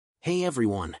Hey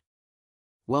everyone!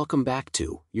 Welcome back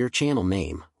to your channel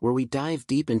name, where we dive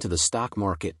deep into the stock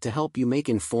market to help you make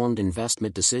informed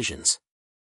investment decisions.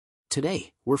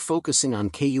 Today, we're focusing on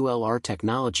KULR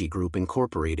Technology Group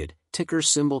Incorporated, ticker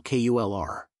symbol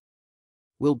KULR.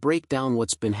 We'll break down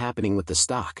what's been happening with the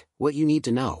stock, what you need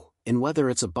to know, and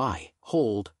whether it's a buy,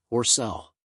 hold, or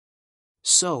sell.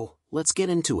 So, let's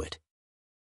get into it.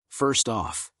 First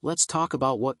off, let's talk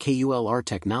about what KULR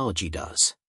Technology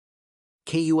does.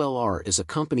 KULR is a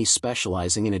company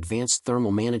specializing in advanced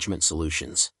thermal management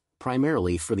solutions,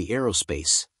 primarily for the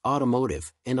aerospace,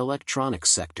 automotive, and electronics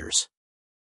sectors.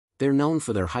 They're known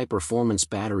for their high-performance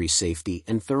battery safety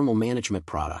and thermal management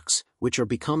products, which are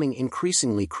becoming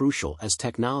increasingly crucial as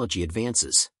technology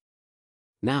advances.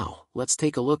 Now, let's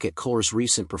take a look at KULR's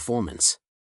recent performance.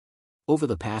 Over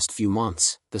the past few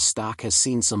months, the stock has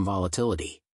seen some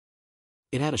volatility.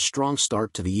 It had a strong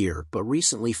start to the year but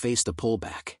recently faced a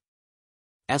pullback.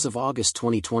 As of August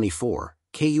 2024,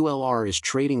 KULR is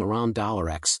trading around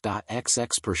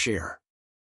 $X.XX per share.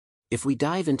 If we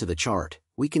dive into the chart,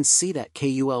 we can see that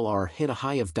KULR hit a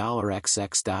high of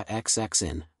 $XX.XX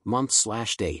in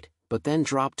month/date, but then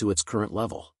dropped to its current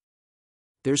level.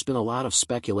 There's been a lot of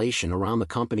speculation around the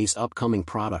company's upcoming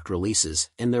product releases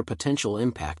and their potential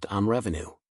impact on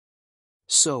revenue.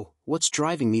 So, what's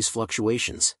driving these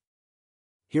fluctuations?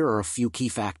 Here are a few key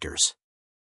factors.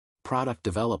 Product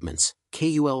developments.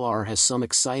 KULR has some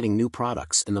exciting new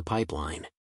products in the pipeline.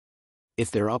 If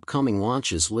their upcoming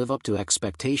launches live up to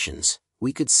expectations,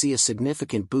 we could see a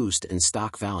significant boost in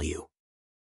stock value.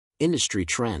 Industry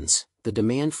trends. The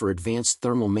demand for advanced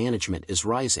thermal management is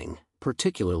rising,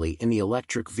 particularly in the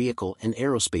electric vehicle and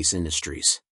aerospace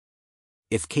industries.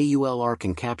 If KULR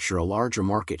can capture a larger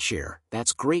market share,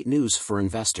 that's great news for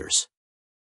investors.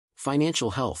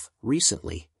 Financial health.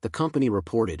 Recently, the company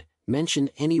mentioned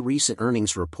any recent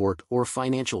earnings report or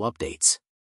financial updates.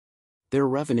 Their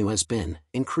revenue has been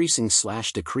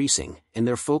increasing/decreasing, and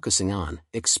they're focusing on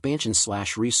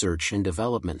expansion/research and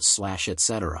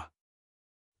development/etc.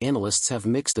 Analysts have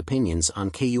mixed opinions on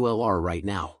KULR right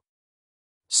now.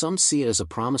 Some see it as a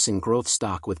promising growth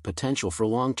stock with potential for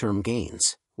long-term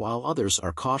gains, while others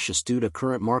are cautious due to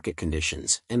current market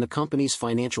conditions and the company's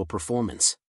financial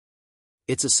performance.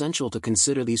 It's essential to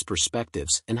consider these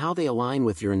perspectives and how they align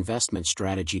with your investment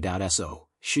strategy. So,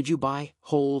 should you buy,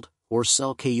 hold, or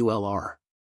sell KULR?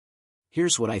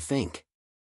 Here's what I think.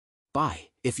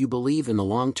 Buy, if you believe in the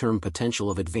long-term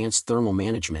potential of advanced thermal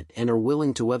management and are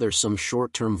willing to weather some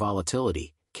short-term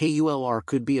volatility, KULR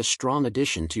could be a strong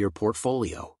addition to your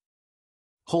portfolio.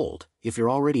 Hold, if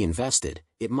you're already invested,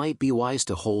 it might be wise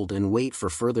to hold and wait for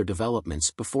further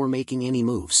developments before making any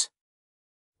moves.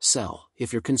 Sell,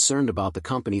 if you're concerned about the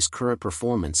company's current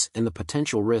performance and the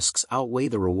potential risks outweigh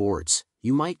the rewards,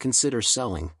 you might consider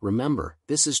selling. Remember,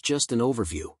 this is just an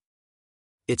overview.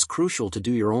 It's crucial to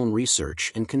do your own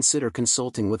research and consider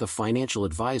consulting with a financial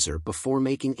advisor before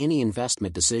making any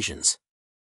investment decisions.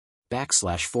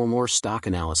 For more stock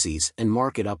analyses and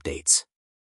market updates.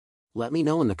 Let me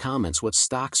know in the comments what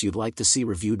stocks you'd like to see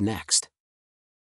reviewed next.